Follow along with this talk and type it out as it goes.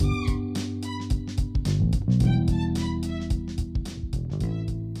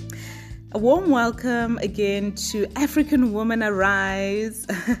A warm welcome again to African Woman Arise.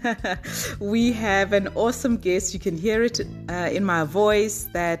 We have an awesome guest. You can hear it in my voice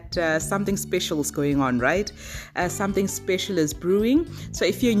that something special is going on, right? Something special is brewing. So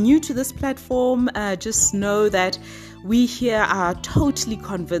if you're new to this platform, just know that we here are totally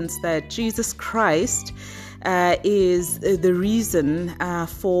convinced that Jesus Christ is the reason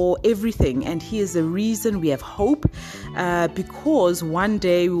for everything, and He is the reason we have hope, because one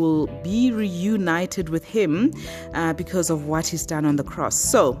day we will be reunited with Him because of what He's done on the cross.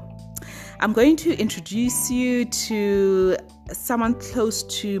 So I'm going to introduce you to someone close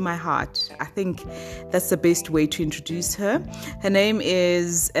to my heart. I think that's the best way to introduce her. Her name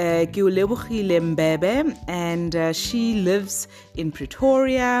is Keolebogile Mbebe, and she lives in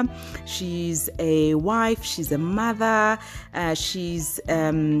Pretoria. She's a wife, she's a mother, she's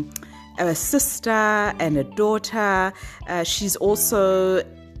a sister and a daughter. She's also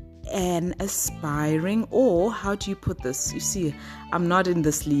an aspiring, or how do you put this? You see, I'm not in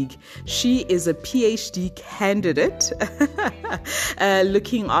this league. She is a PhD candidate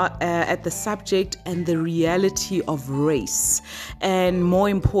looking at the subject and the reality of race, and more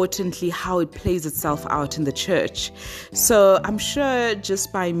importantly, how it plays itself out in the church. So I'm sure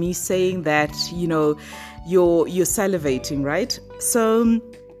just by me saying that, you're salivating, right? So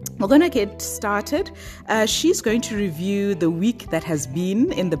we're going to get started. She's going to review the week that has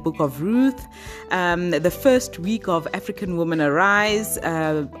been in the book of Ruth, the first week of African Woman Arise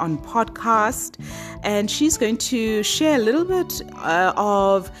on podcast. And she's going to share a little bit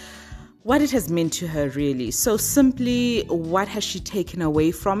of what it has meant to her, really. So simply, what has she taken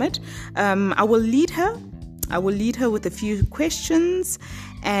away from it? I will lead her with a few questions.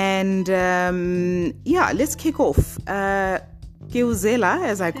 And let's kick off. Keozela,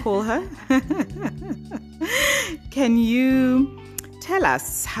 as I call her, can you tell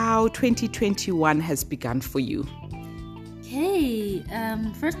us how 2021 has begun for you? Okay,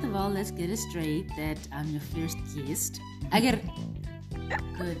 first of all, let's get it straight that I'm your first guest. I get it.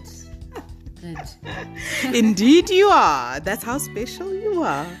 Good. Indeed you are. That's how special you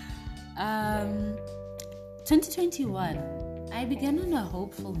are. 2021, I began on a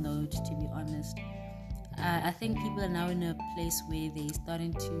hopeful note, to be honest. I think people are now in a place where they're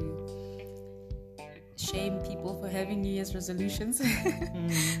starting to shame people for having New Year's resolutions.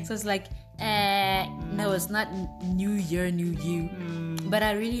 So it's like, no, it's not New Year, New You. But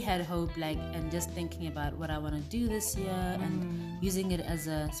I really had hope, and just thinking about what I want to do this year and using it as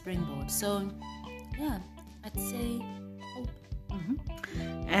a springboard. So, yeah, I'd say hope.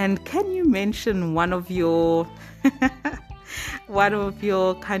 And can you mention one of your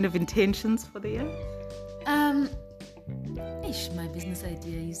kind of intentions for the year? My business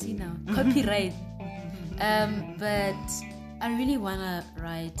idea, you see now, copyright. But I really want to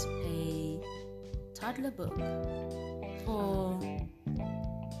write a toddler book for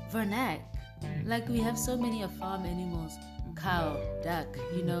Vernac. Like, we have so many of farm animals, cow, duck,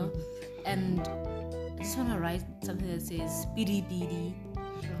 and I just want to write something that says bidi bidi,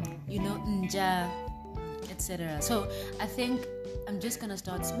 nja, etc. So I think I'm just gonna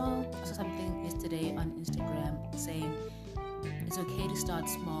start small. I saw something yesterday on Instagram saying it's okay to start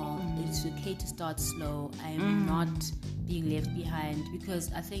small, it's okay to start slow. I am not being left behind, because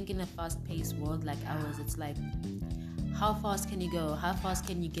I think in a fast-paced world like ours, it's like, how fast can you go? How fast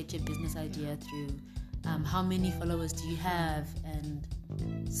can you get your business idea through? How many followers do you have? And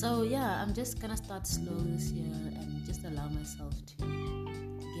so I'm just gonna start slow this year and just allow myself to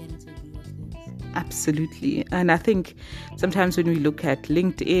get into a groove of this. Absolutely. And I think sometimes when we look at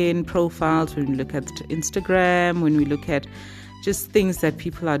LinkedIn profiles, when we look at Instagram, when we look at just things that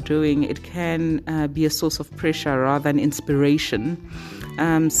people are doing, it can be a source of pressure rather than inspiration.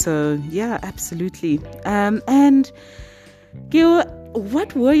 Absolutely. And Gil,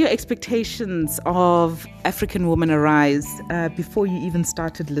 what were your expectations of African Woman Arise before you even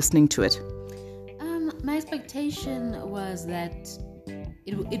started listening to it? My expectation was that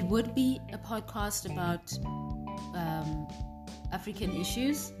it would be a podcast about African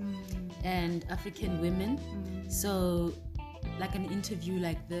issues and African women. So, like an interview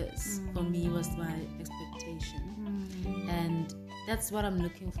like this, for me, was my expectation. And that's what I'm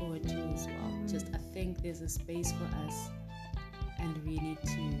looking forward to as well. Just, I think there's a space for us, and we need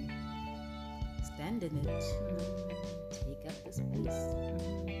to stand in it, take up the space.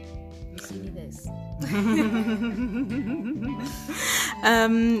 You see this?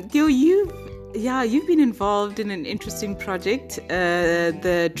 Gil, you've been involved in an interesting project,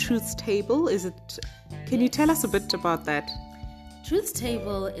 the Truth Table. Can you tell us a bit about that? Truth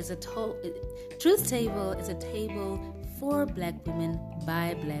Table is a table for Black women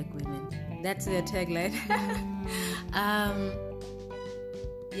by Black women. That's their tagline.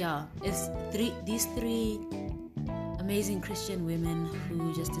 It's these three amazing Christian women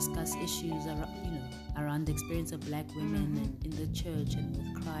who just discuss issues around the experience of Black women and in the church and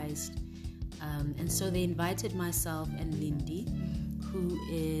with Christ. And so they invited myself and Lindy, who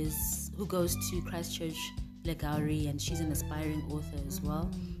goes to Christ Church Legauri, and she's an aspiring author as well,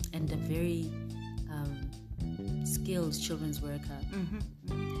 and a very skilled children's worker.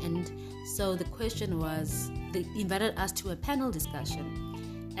 And so the question was, they invited us to a panel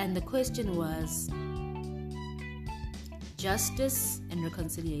discussion, and the question was justice and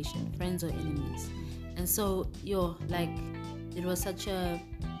reconciliation, friends or enemies. And so it was such a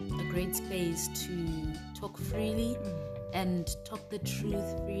great space to talk freely and talk the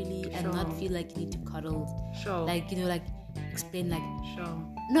truth freely and not feel like you need to cuddle, explain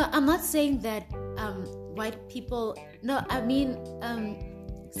No, I'm not saying that white people. No, I mean,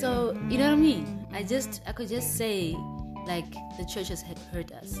 so you know what I mean. I could just say like the church has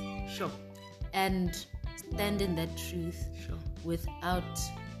hurt us. Sure. And stand in that truth. Sure. Without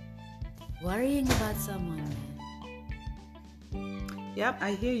worrying about someone. Yep,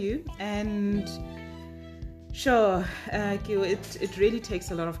 I hear you. And sure, Gil, it really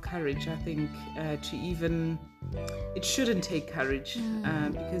takes a lot of courage, I think, to even... It shouldn't take courage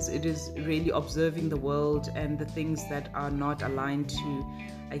because it is really observing the world and the things that are not aligned to,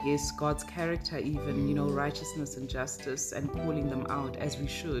 I guess, God's character even, righteousness and justice, and calling them out as we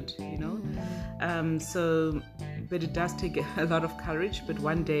should, but it does take a lot of courage. But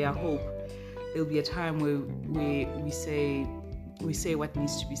one day I hope there'll be a time where we say what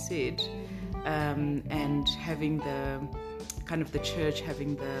needs to be said, and having the church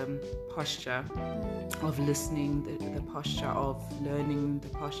having the posture of listening, the posture of learning, the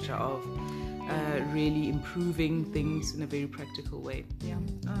posture of really improving things in a very practical way. Yeah.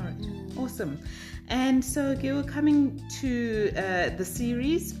 All right. Awesome. And so, Gil, coming to the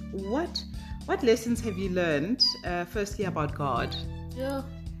series, what lessons have you learned? Firstly, about God. Yeah.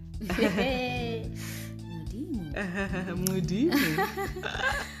 Mudimu.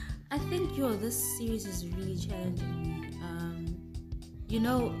 I think this series is really challenging me.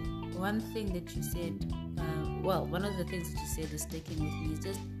 One thing that you said, one of the things that you said is sticking with me, is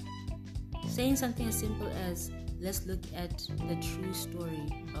just saying something as simple as, let's look at the true story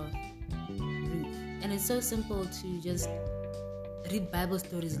of Ruth. And it's so simple to just read Bible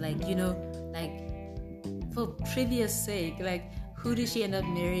stories, for trivia's sake, who did she end up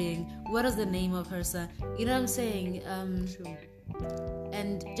marrying? What is the name of her son? You know what I'm saying? Sure.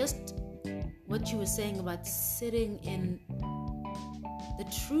 And just what you were saying about sitting in the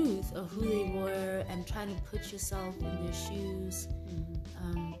truth of who they were and trying to put yourself in their shoes,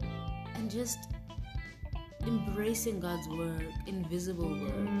 and just embracing God's work, invisible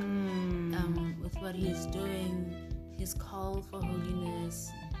work, with what He is doing, His call for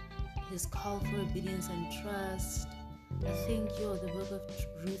holiness, His call for obedience and trust. I think the book of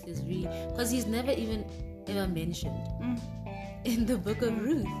Ruth is really, because He's never even ever mentioned in the book of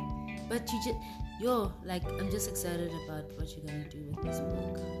Ruth, but you just I'm just excited about what you're gonna do with this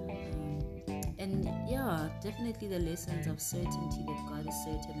book, and definitely the lessons of certainty that God is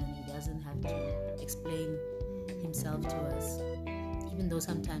certain and He doesn't have to explain Himself to us, even though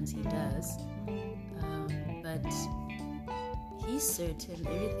sometimes He does, but He's certain.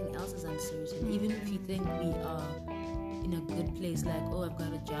 Everything else is uncertain. Even if you think we are in a good place, I've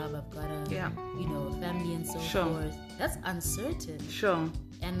got a job, I've got a family and so forth, that's uncertain. Sure.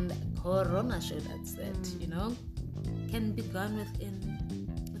 And Corona showed us that, can be gone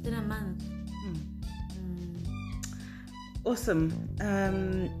within a month. Awesome.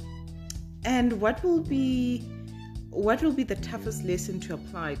 And what will be the toughest lesson to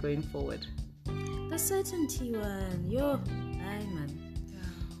apply going forward? The certainty one.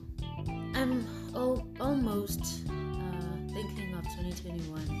 I'm almost thinking of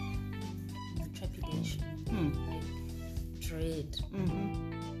 2021 with trepidation, dread.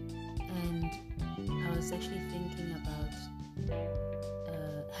 And I was actually thinking about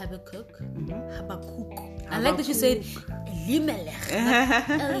Habakkuk. I like that you said Elimelech.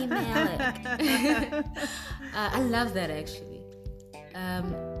 I love that actually.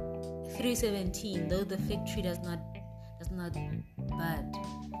 3:17. Though the fig tree does not bud,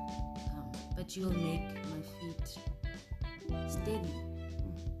 but you will make my feet steady.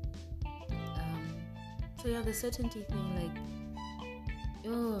 So the certainty thing,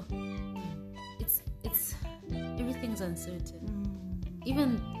 it's everything's uncertain.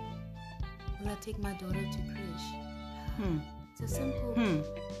 Even will I take my daughter to creche? It's a simple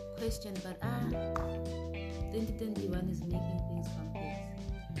question, but 2021 is making things complex.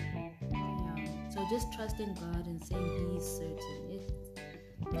 Yeah. So just trusting God and saying He's certain.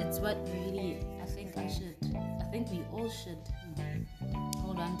 It's what really I think we all should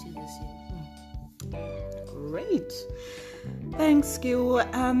hold on to this year. Great. Thanks, Gil.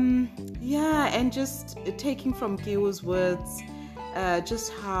 And just taking from Gil's words,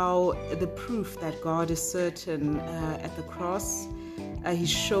 just how the proof that God is certain at the cross, He's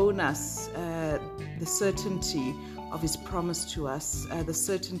shown us the certainty of His promise to us, the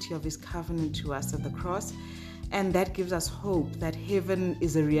certainty of His covenant to us at the cross, and that gives us hope that heaven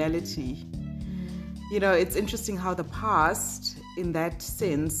is a reality. It's interesting how the past, in that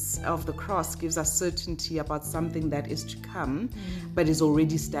sense of the cross, gives us certainty about something that is to come, but is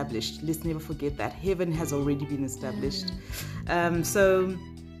already established. Let's never forget that. Heaven has already been established. So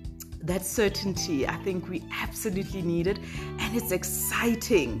that certainty, I think we absolutely need it. And it's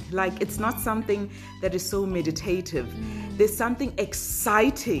exciting. Like, it's not something that is so meditative. There's something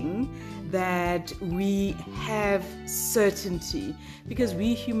exciting that we have certainty, because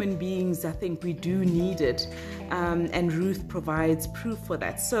we human beings, I think we do need it, and Ruth provides proof for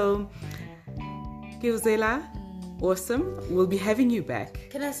that. So, Gilzela, awesome. We'll be having you back.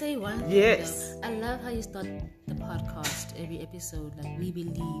 Can I say one thing? Yes. Though? I love how you start the podcast, every episode, like, we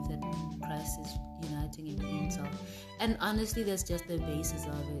believe that Christ is uniting everything Himself. And honestly, that's just the basis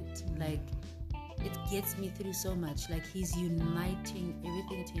of it. Like, it gets me through so much. Like, He's uniting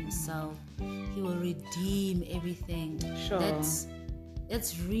everything to Himself. He will redeem everything. Sure.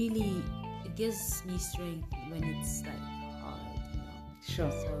 That's really, it gives me strength when it's like hard,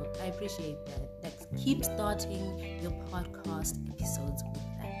 Sure. So I appreciate that. Like, keep starting your podcast episodes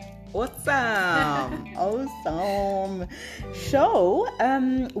with that. Awesome. Awesome. So,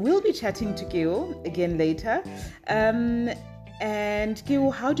 we'll be chatting to Gil again later. And Gil,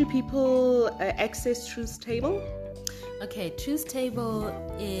 how do people access Truth's Table? Okay, Truth's Table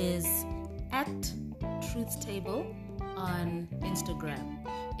is at Truth's Table on Instagram.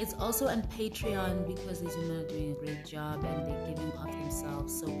 It's also on Patreon because these women are doing a great job and they're giving of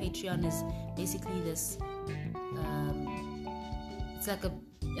themselves. So Patreon is basically this, it's like a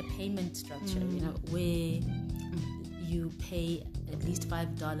payment structure, where you pay at least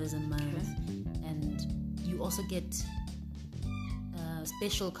 $5 a month, and you also get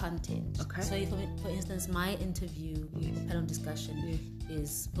special content. Okay. So, for instance, my interview, panel discussion,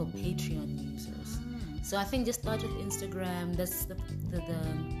 is for Patreon users. So I think just start with Instagram. That's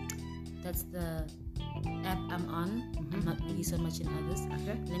the app I'm on. I'm not really so much in others.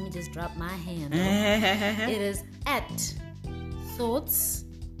 Okay. Let me just drop my hand. It is at thoughts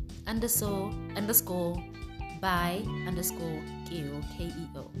 __ by _ Gil,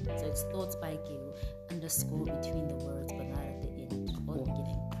 KEO. So it's thoughts by Gil _ between the words, but not at the end or the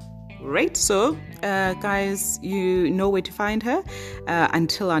beginning. Great. So, guys, you know where to find her.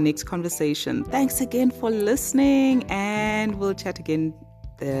 Until our next conversation. Thanks again for listening, and we'll chat again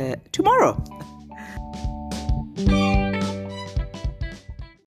tomorrow.